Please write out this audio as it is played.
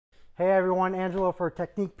Hey everyone, Angelo for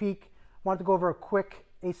Technique Peek. Wanted to go over a quick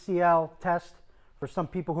ACL test for some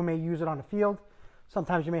people who may use it on the field.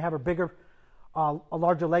 Sometimes you may have a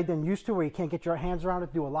larger leg than used to where you can't get your hands around it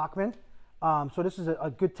to do a Lockman. So this is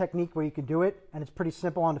a good technique where you can do it, and it's pretty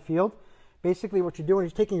simple on the field. Basically what you're doing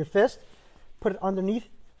is taking your fist, put it underneath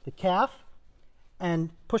the calf, and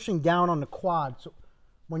pushing down on the quad. So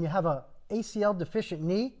when you have a ACL deficient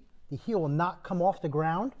knee, the heel will not come off the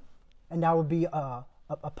ground, and that would be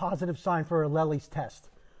a positive sign for a Lelli's test.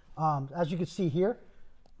 As you can see here,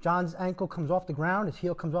 John's ankle comes off the ground, his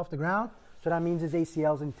heel comes off the ground, so that means his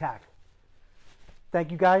ACL is intact.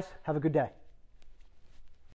 Thank you guys, have a good day.